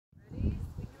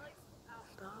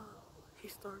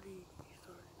started.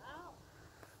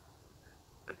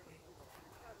 Okay.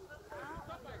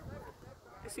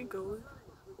 Is he going?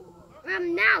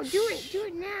 Now, do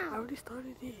it now. I already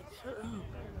started it. Shut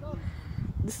up.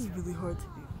 This is really hard to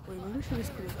do. Wait, maybe I should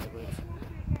just put it sideways.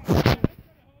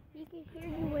 You can hear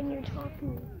you when you're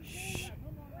talking. Shh.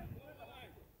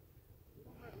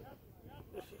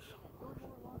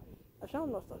 I shall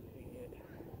not start it yet.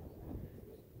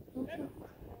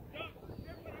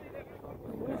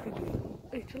 What if he do?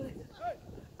 Hey, chill it.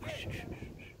 Shh, shh, shh.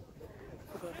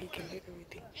 Forgot he can hear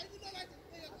everything.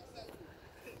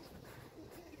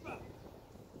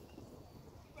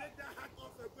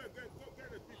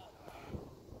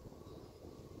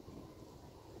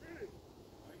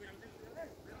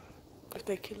 If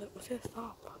they kill it, what's that?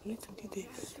 Stop. I need to do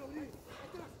this.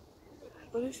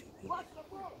 What is he doing?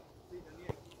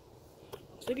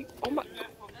 City? Oh my.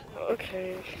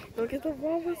 Okay. Go get the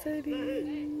ball with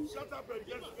City. Shut up and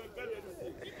get it.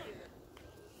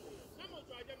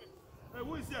 Hey,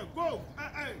 who is here? Go!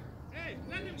 Hey,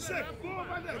 let him go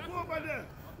over there, go over there.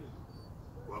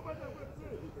 Go over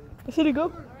there. City,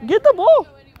 go. Get the ball.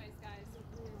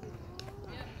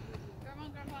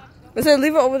 I said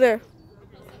leave it over there.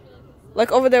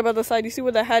 Like over there by the side. You see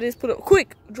where the hat is? Put it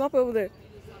quick. Drop it over there.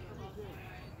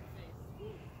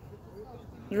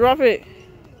 Drop it.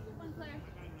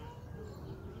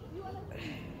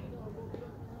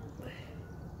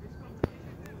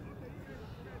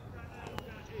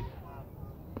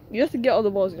 You have to get all the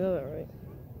balls, you know that, right?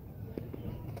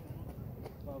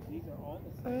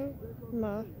 Oh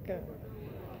my god.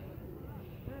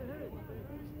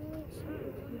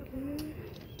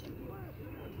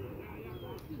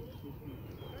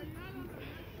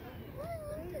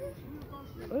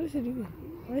 What is he doing?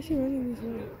 Why is he running this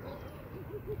way?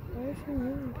 Why is he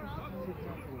running this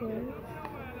way?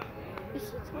 Is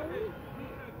he tired?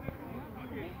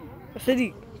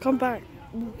 City, come back.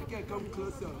 You can come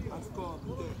closer and score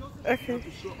there. Okay.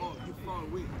 To show off, you're far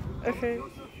away. Okay.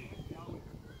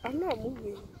 I'm not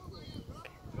moving.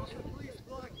 That's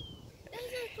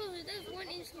one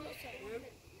inch closer.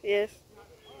 Yes.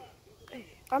 Hey,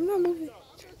 I'm not moving.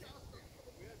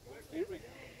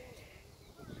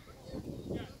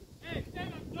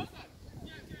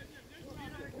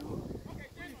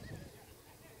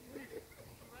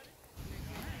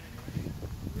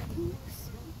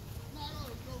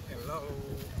 Hello.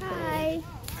 Hi.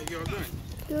 How you all doing?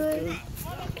 Good.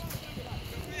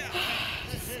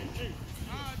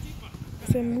 I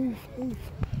said move, move.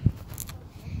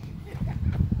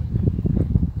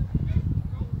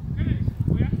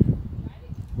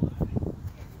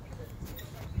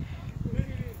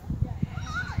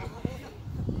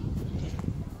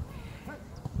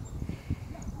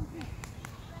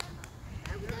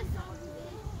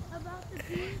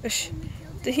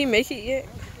 Did he make it yet?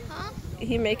 Huh? Did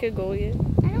he make a goal yet?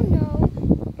 I don't know.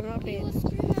 I'm not He paying. was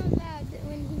screaming out loud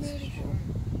when he made a goal.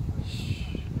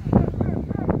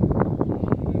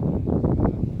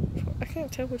 I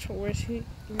can't tell which one. Where's he?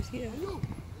 Where's he at?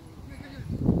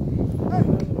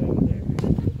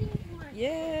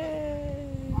 Yay!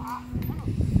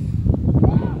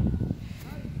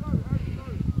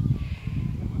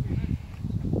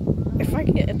 If I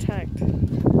get attacked, I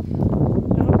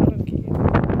hope I don't get hit.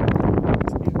 I'm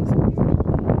scared.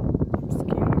 I'm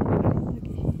scared. I don't want to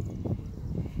get hit.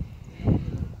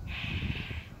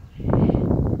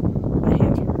 My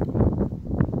hands hurt.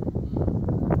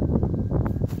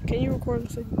 Can you record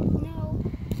this? No.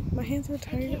 My hands are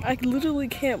tired. I literally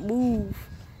can't move.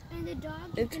 And the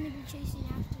dog is going to be chasing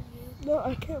after you. No,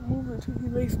 I can't move until he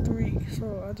makes 3,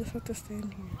 so I just have to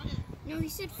stand here. No, he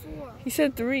said 4. He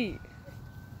said 3.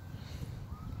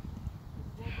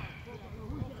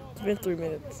 It's been 3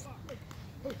 minutes.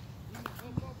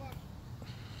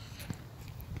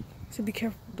 So be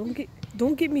careful. Don't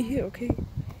get me hit, okay?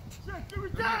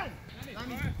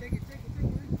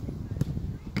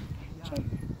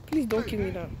 Please don't get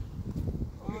me down.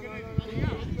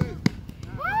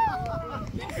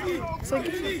 So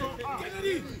Kennedy,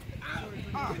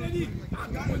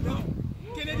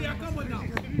 come on now.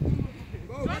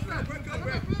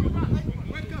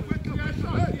 Wake up.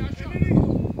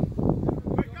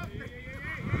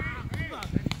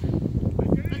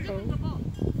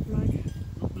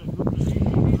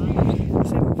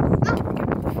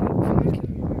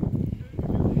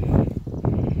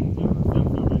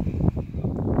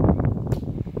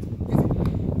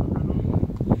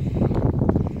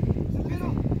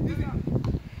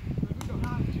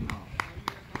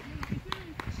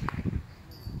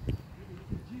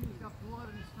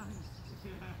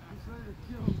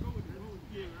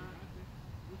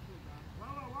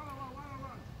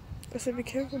 I said, be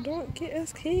careful, don't get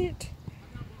us hit.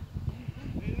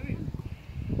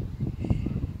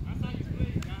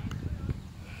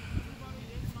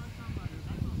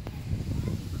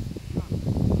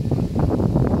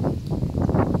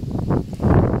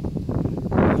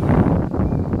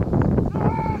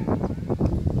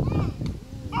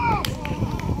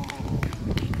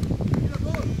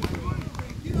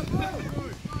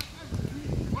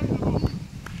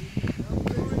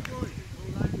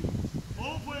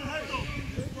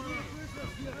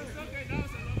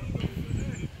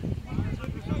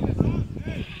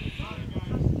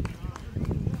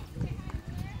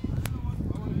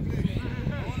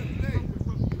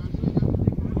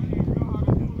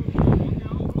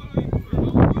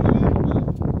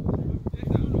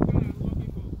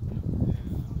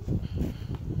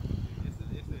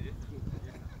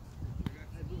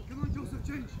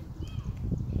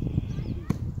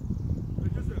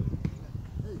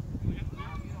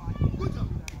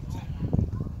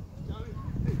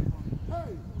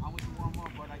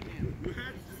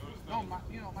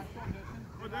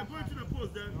 they're going to the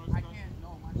post then. I can't.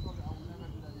 No, my shoulder. I will never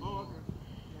do that. Oh, okay.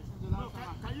 Yeah, No,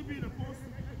 can you be in the post?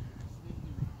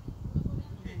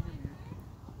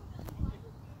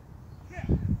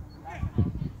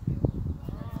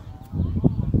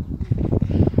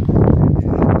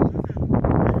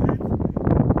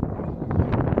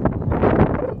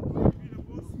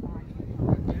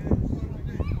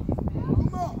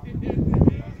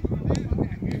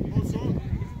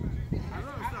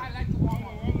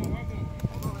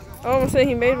 Oh, I'm saying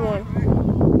he made one.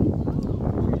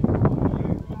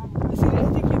 See, I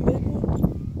think he made one.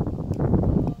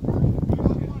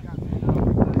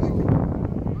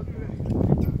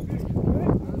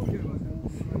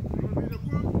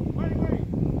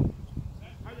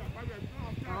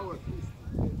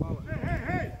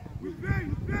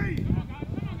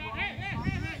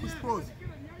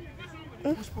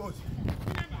 Push pause.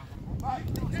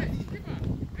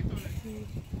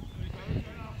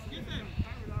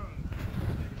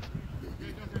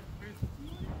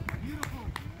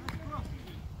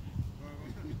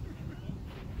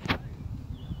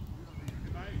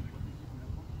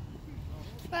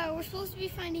 Wow, we're supposed to be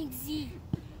finding Z.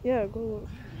 Yeah, go look.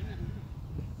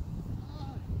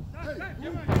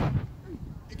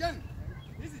 Again.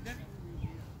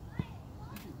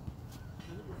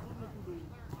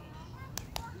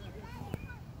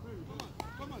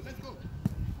 Come on, let's go.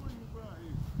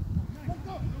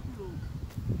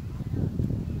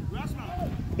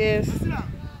 Yes. Go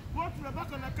to the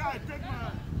back of the car and take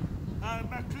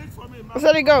my clip for me. Let's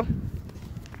let it go.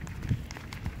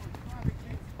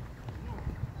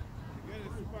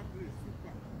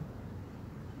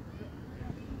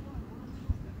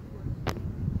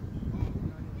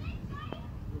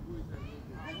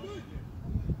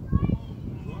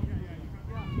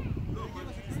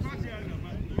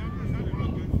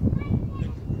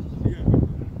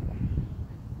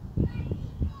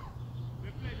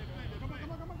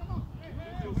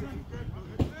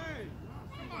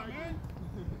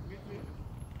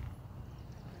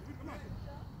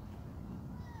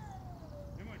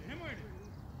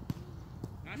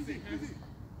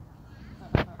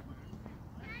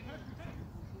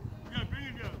 Yeah, bring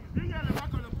it down. Bring it at the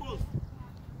back of the post.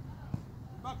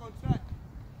 Back on track.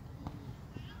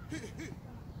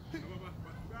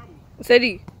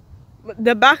 Steady.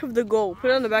 The back of the goal.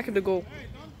 Put it on the back of the goal.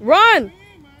 Run!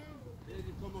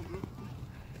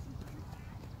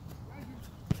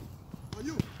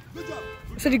 Good job.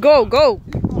 Steady, go, go.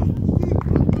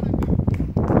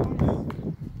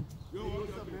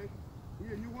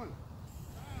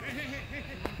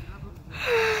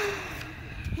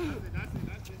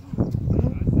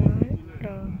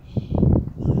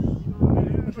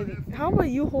 How about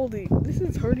you hold it? This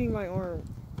is hurting my arm.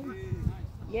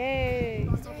 Yay!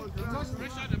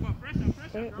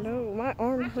 No, my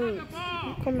arm hurts.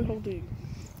 You come and hold it.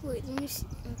 Wait, let me see.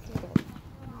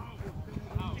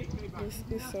 Okay. This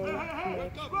is so much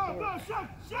work. Shut!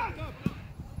 Shut!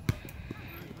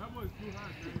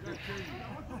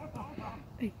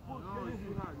 Hey.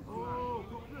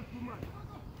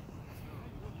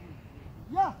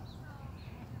 Yeah!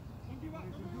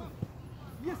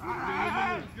 Yes!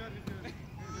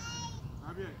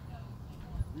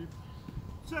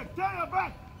 Check, turn your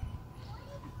back!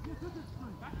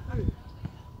 Hey.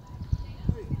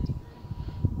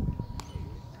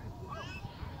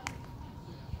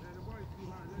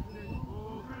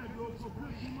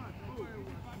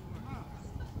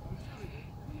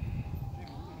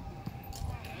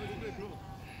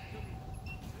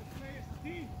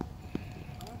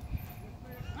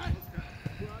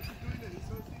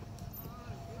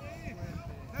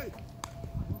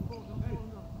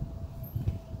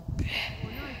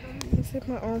 It's like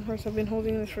my arm hurts. I've been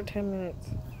holding this for 10 minutes.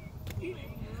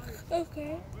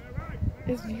 Okay.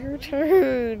 It's your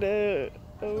turn.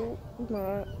 Oh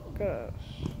my gosh.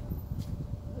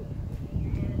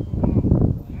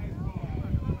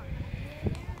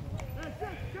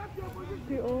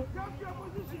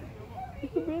 You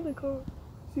can be in the car.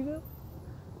 See that?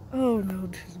 Oh no,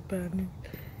 this is bad news.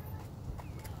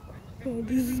 Oh,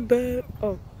 this is bad.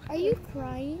 Oh. Are you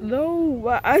crying? No,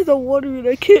 my eyes are watering.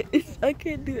 I can't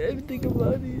do anything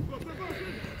about it.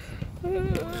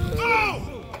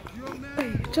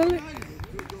 Hey, Charlie.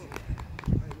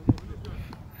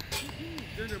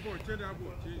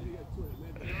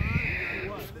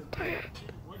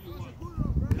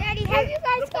 Daddy, have you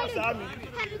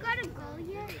got a goal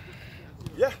yet?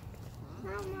 Yeah.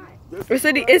 How much?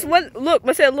 Masidi, it's one. Look,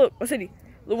 Masidi.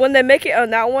 When they make it on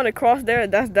that one across there,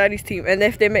 that's Daddy's team. And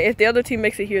if the other team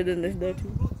makes it here, then it's their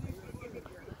team.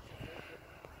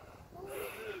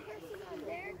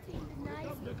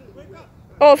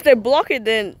 Oh, if they block it,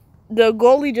 then The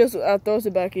goalie just throws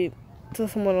it back in to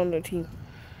someone on their team.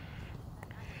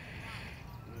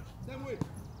 Same way.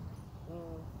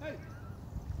 Hey.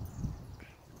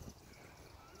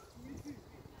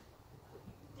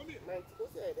 Come here.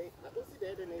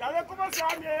 Come on,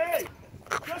 Sammy. Hey.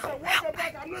 Just walk the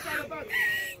back. I'm not at the back.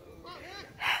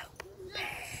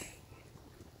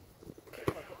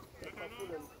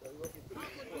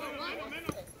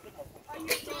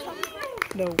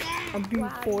 No, I'm being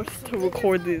forced to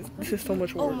record this. This is so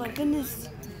much work. Oh my goodness.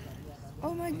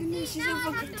 Oh my goodness, she's a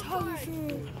photographer.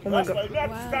 Oh my That's why god. you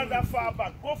have to stand that far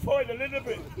back. Go forward a little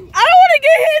bit. I don't want to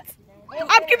get hit.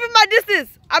 I'm keeping my distance.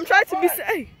 I'm trying to be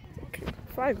safe. Okay,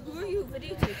 fine. Who are you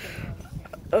videotaping?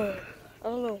 I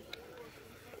don't know.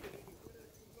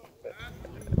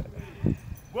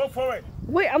 Go forward.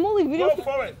 Wait, I'm only video. Go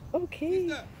forward. Okay.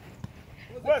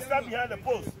 Go and stand behind the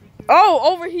post.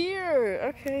 Oh, over here.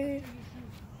 Okay.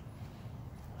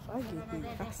 I get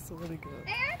it. That's really good. I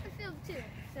have to film too.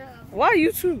 So Why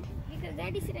you two? because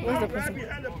Daddy said I Where's the Right person?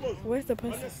 behind the post. Where's the On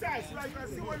the person? side, so you can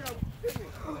see where you're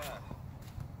filming.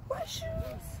 What shoes?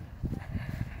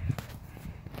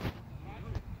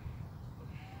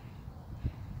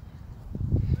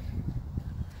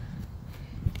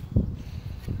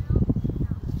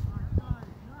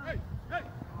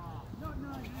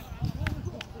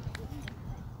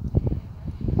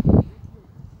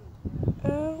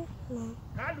 Oh, no.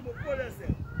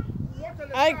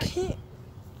 I can't.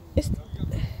 It's the beach.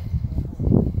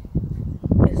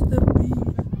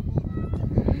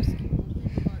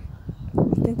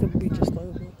 I think the beach is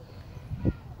not good.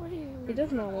 What are you? He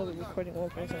does not want to be recording one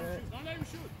person, right?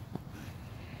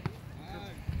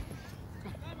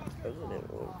 Doesn't it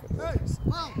record one person?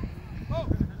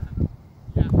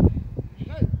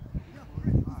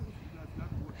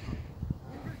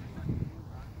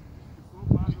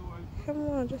 Come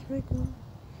on, just make one.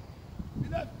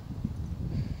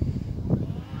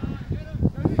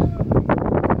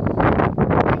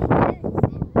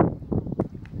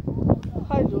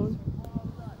 Hi, George.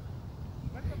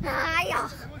 Hiya.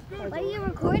 What are you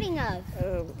recording of?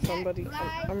 Somebody.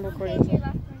 I'm recording.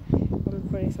 I'm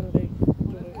recording somebody.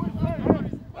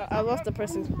 I lost the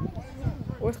person.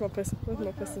 Where's my person? Where's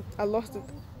my person? I lost it.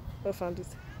 I found it.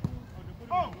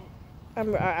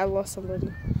 I lost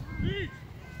somebody.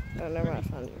 Oh, never mind, I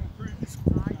found you.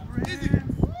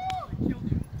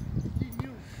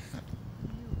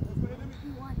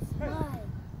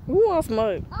 Who wants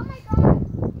mud? Oh my god.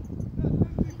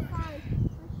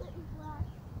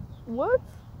 What?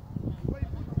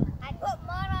 I put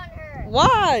mud on her.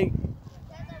 Why?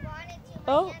 Because I wanted to.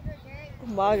 My Oh. hands were dirty. Oh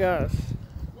my gosh.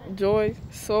 Joy,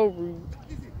 so rude.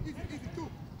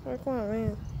 Oh, come on,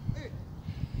 man.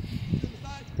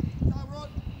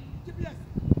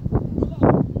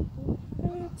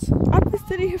 I've been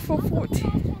sitting here for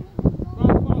 14.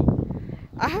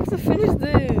 I have to finish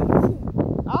this.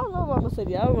 I don't know about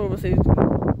Mercedes. I don't know what Mercedes do.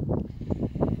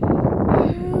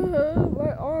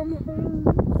 My arm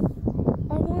hurts.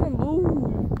 I want to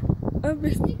move.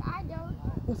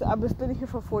 I've been sitting here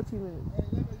for 14 minutes.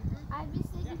 I've been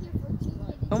sitting here for 2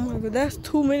 minutes. Oh my god, that's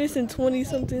 2 minutes and 20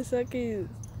 something seconds.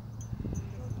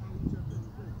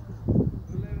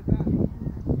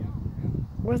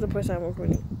 Where's the person I'm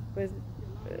recording? Where's it?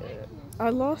 I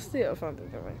lost it. I found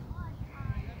it. Never mind.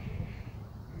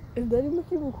 Is Daddy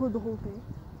making you record the whole thing?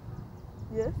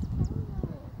 Yes?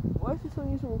 Why is he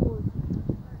telling you to record?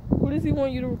 Who does he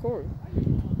want you to record?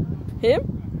 Him?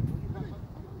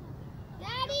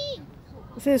 Daddy!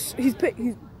 It says he's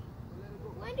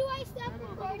When do I stop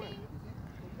recording?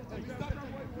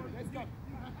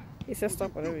 he says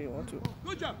stop whenever you want to.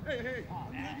 Good job. Hey.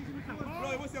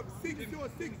 Bro, what's up? 6,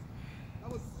 6.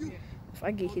 That was you. If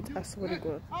I get hit, I swear to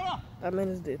God, that man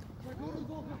is dead.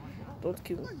 Don't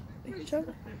kill me. Hey, shut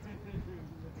up.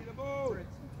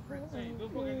 Hey,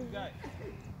 don't forget this guy.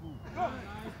 Go.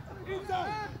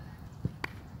 Inside.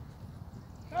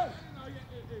 Hey.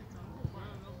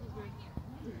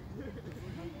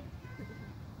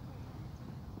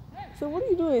 So what are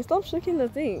you doing? Stop shaking the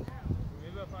thing.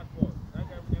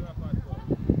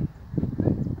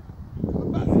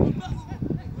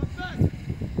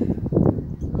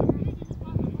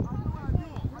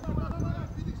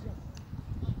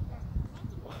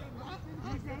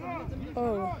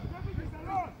 Oh.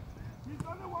 He's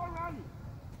only one rally.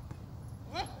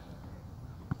 Hey.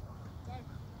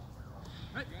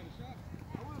 I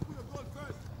want to put a goal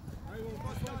first.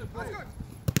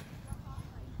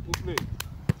 Who play?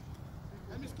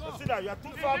 Let me score. Sit down. You are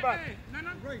too far back.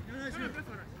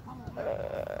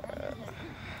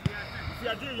 You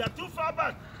are too far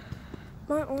back.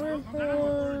 My arm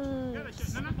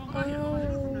hurts.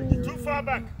 You're too far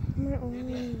back. My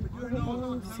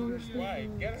own seriously. Why?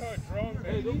 Get her drone.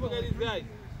 Hey, don't forget these guys.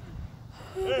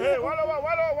 Hey,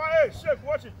 hey, Chef,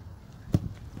 watch it.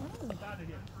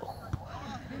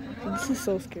 This is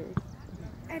so scary.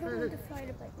 I don't want the fly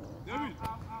to bite me.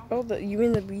 Oh, you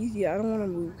in the bees? Yeah, I don't want to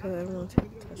move because I don't want to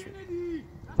touch it.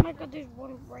 Oh my god, there's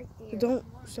one right there. Don't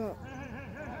stop.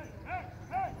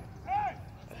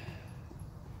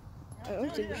 I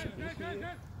don't think we should be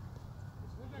here.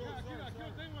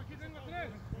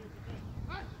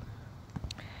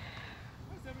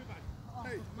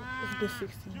 It's been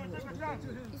 16 minutes.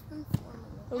 It's been 4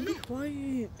 minutes. Oh, be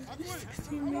quiet. It's been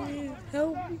 16 minutes.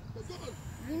 Help me.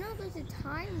 You know there's a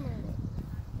time limit.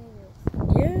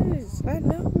 Yes, I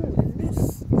know.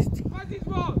 It's been 16. I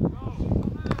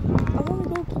want to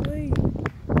go play.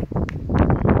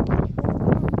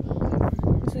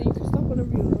 So you can stop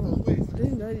whenever you want.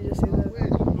 Didn't Daddy just say that? Okay.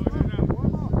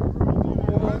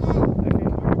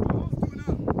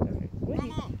 Wait.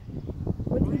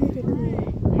 What do you need to do?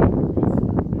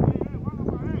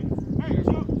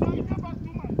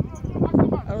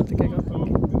 I don't think I got that.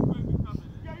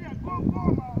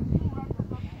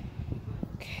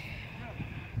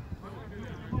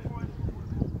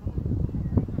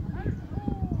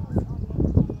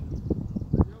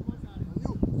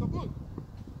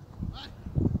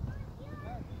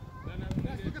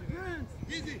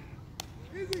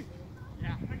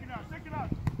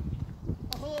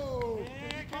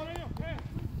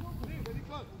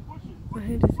 My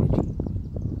hand is itchy.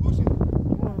 Come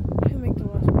on, I can make the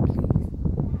last one, please.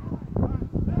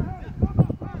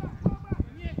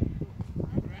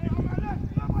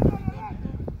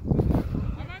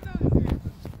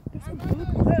 There's a bug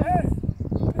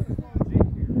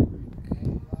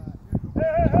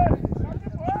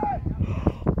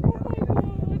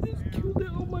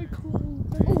on my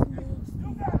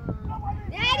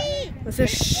Daddy! I said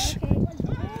shh.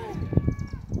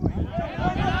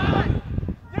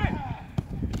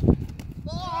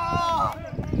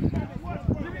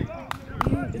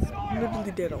 It's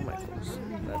literally dead on my clothes.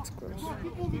 That's gross.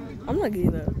 I'm not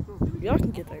getting that. Y'all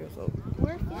can get that yourself.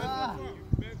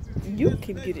 You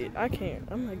can get it. I can't.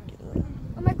 I'm not getting it.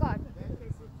 Oh my god.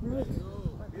 What?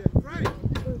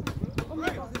 Oh my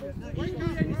god.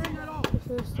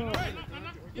 First off,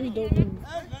 we don't move.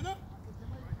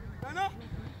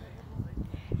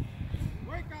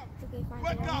 Okay, fine.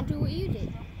 Then I'll do what you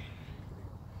did.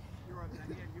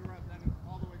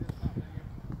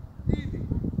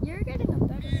 You're getting a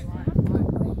better one.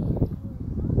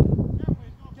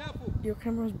 Your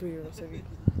camera's bigger than Sevi.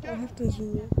 I have to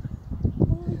zoom in.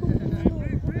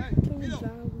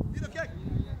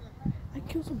 I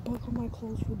killed a bug on my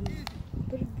clothes for this.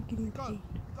 Better be getting paid.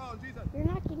 You're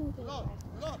not getting paid.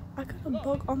 I got a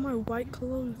bug on my white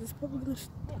clothes. It's probably gonna.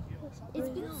 It's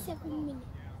been 7 minutes.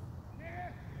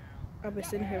 I've been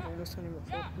sitting here for almost 20 minutes.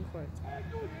 Be quiet.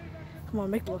 Come on,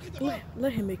 make the left.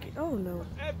 Let him make it. Oh no.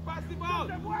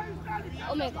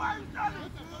 Oh my god.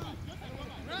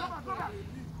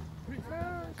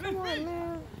 Come on,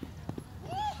 man.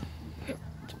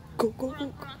 Go, go,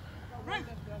 go.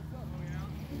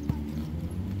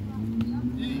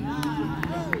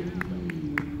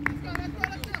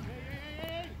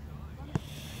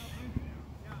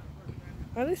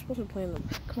 Are they supposed to play in them?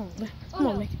 Come on, come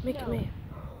on, make it, man.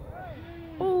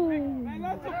 Oh.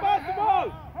 That's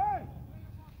impossible!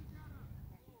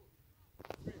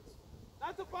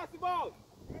 That's impossible!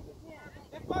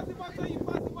 Impossible, so you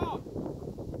possible!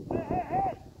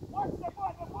 Hey, watch the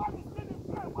ball is still in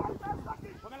play. Why is that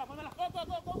sucking? Go!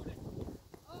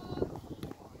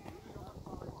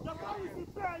 The ball is in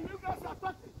play, you guys are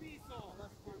touching.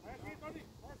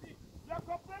 You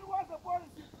complain why the ball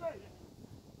is in play.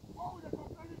 What would they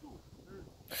complain to?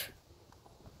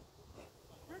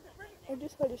 I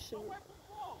just heard a shit.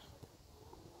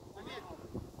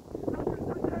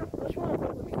 Which one?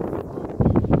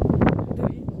 There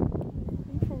is. Are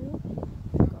you for real?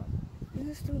 Is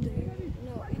it still there?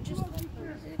 No, it just it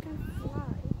can fly.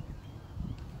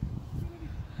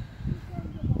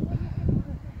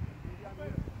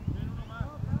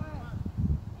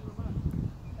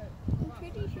 I'm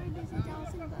pretty sure there's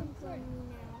 1,000 bugs on me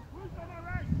now.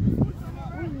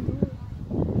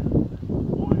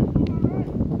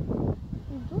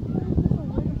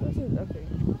 Okay.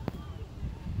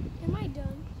 Am I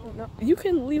done? No, you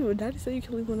can leave. Daddy said you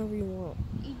can leave whenever you want.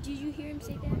 Did you hear him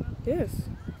say that? Yes.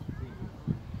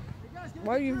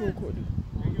 Why are you recording?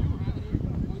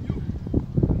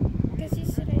 Because he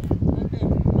said I. Okay.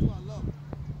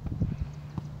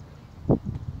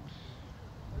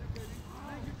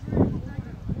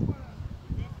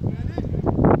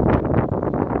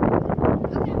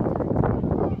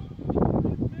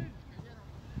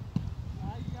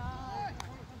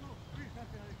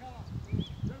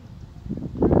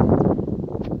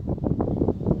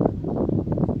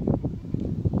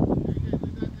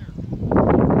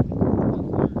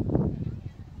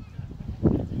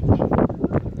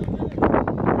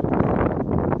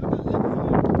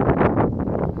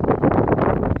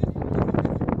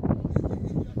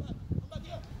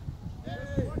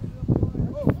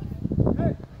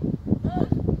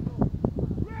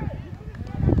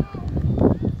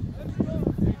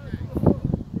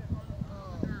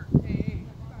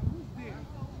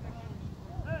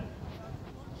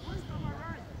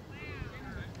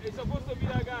 It's supposed to be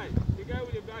that guy. The guy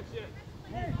with the black shirt.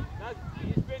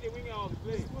 He's playing the winger of the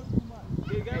play.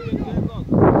 The guy with the red socks.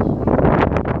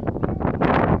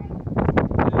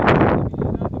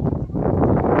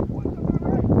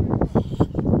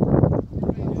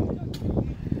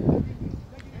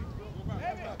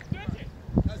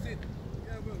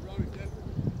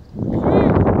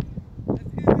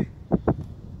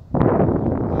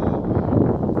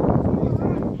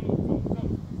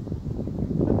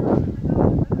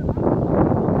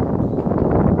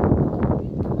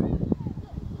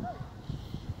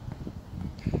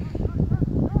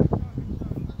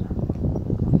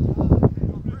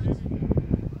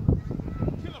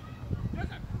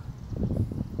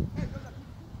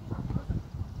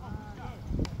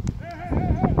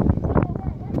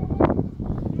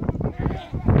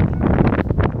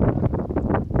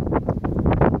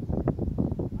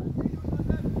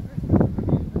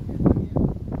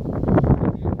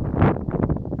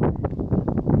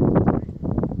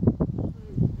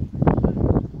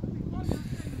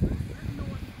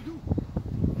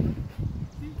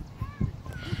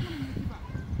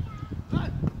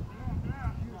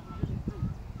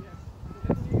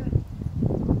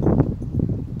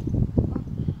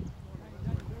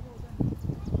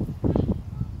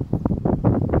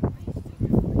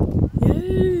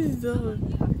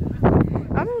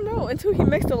 I don't know until he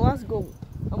makes the last goal.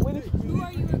 I'm waiting for Who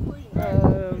are you recording?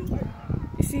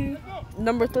 You see,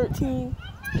 number 13.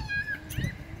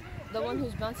 The one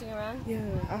who's bouncing around? Yeah,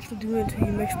 I have to do it until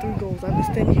he makes 3 goals. I've been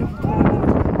standing here for 20 minutes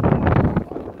now.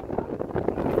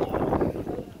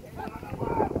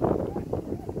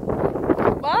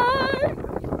 Bye!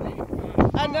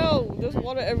 I know, there's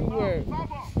water everywhere.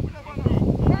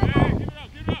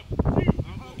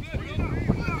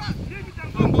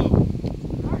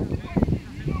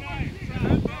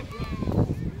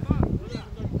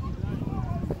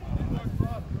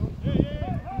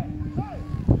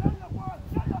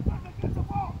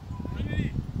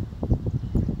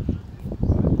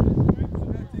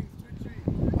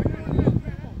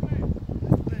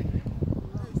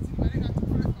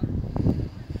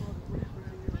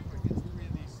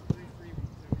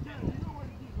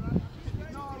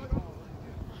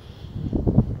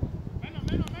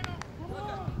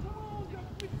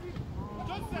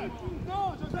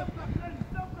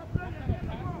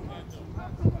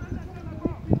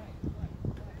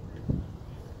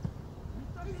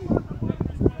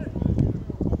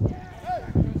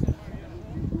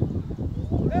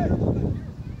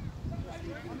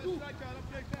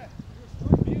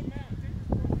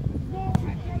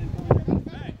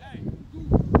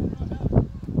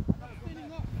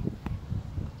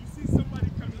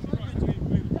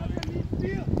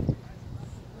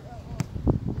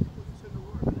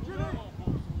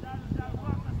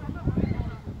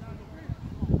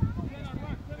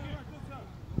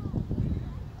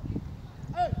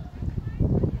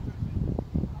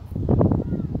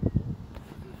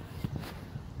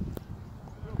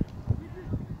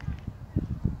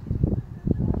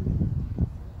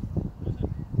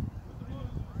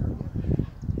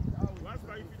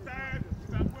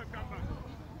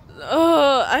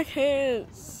 I can't.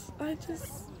 I just. When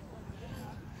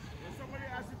somebody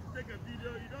asks you to take a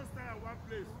video, you don't stand at one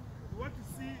place. You want to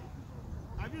see.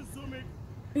 Have you zoomed it?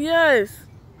 Yes.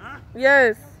 Huh?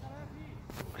 Yes.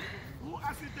 Who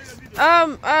asked you to take a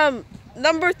video?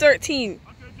 Number 13. Okay,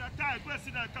 if you're tired, go and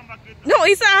sit down and come back later. No,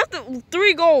 he said I have to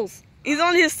 3 goals. He's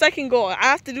on his 2nd goal. I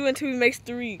have to do it until he makes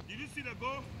 3. Did you see the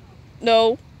goal?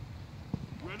 No.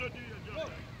 We're not doing your job.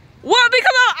 What?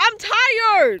 Because I'm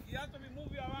tired. You have to be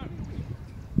moving around.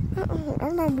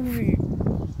 I'm not moving.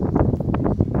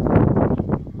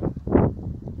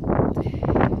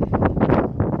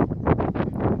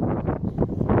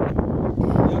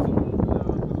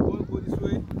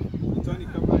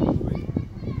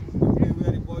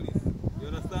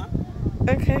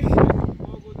 Okay.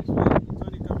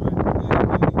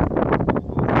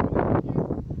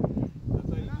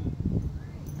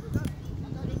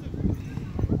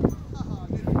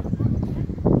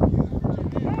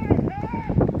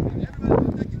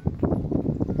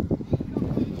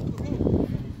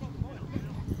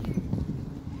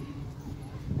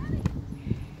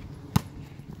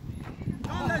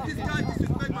 Don't let this guy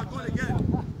disrespect my goal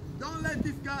again. Don't let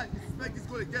this guy disrespect this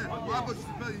goal again. Why would you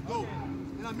disrespect his goal?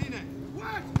 And I mean it.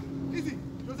 What? Easy.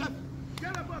 Joseph.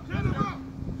 Get the ball, get the ball.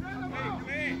 Get the ball.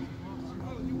 Hey,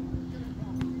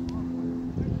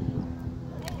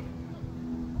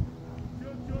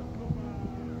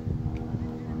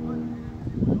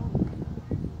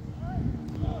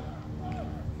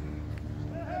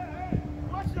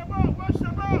 watch the ball, watch the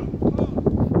ball.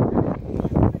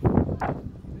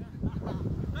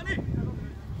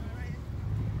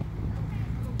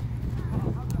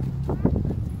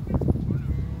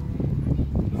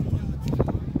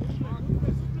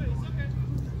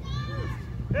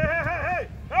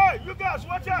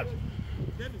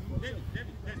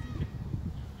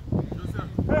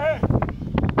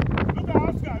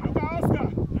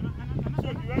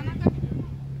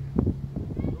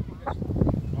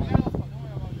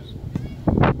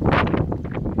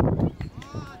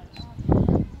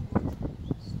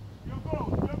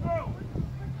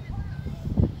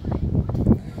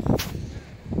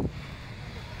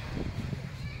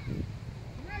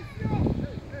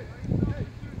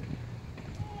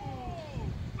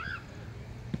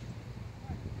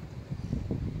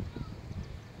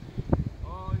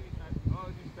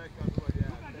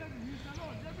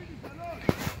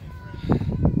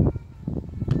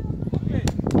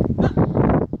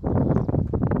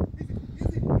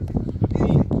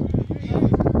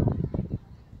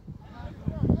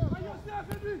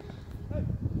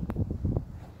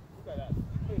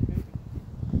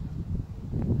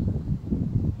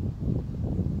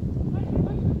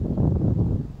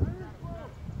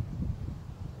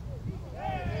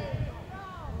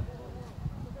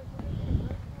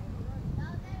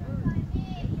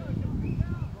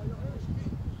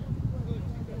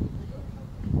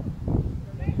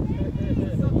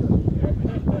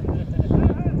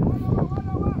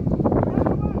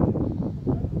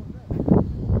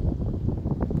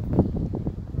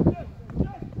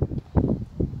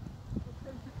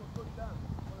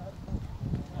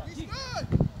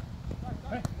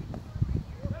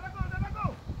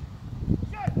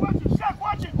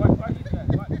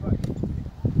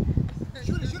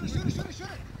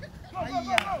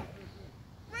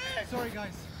 Sorry,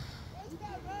 guys.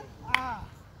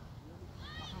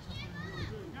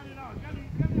 Get it out, get it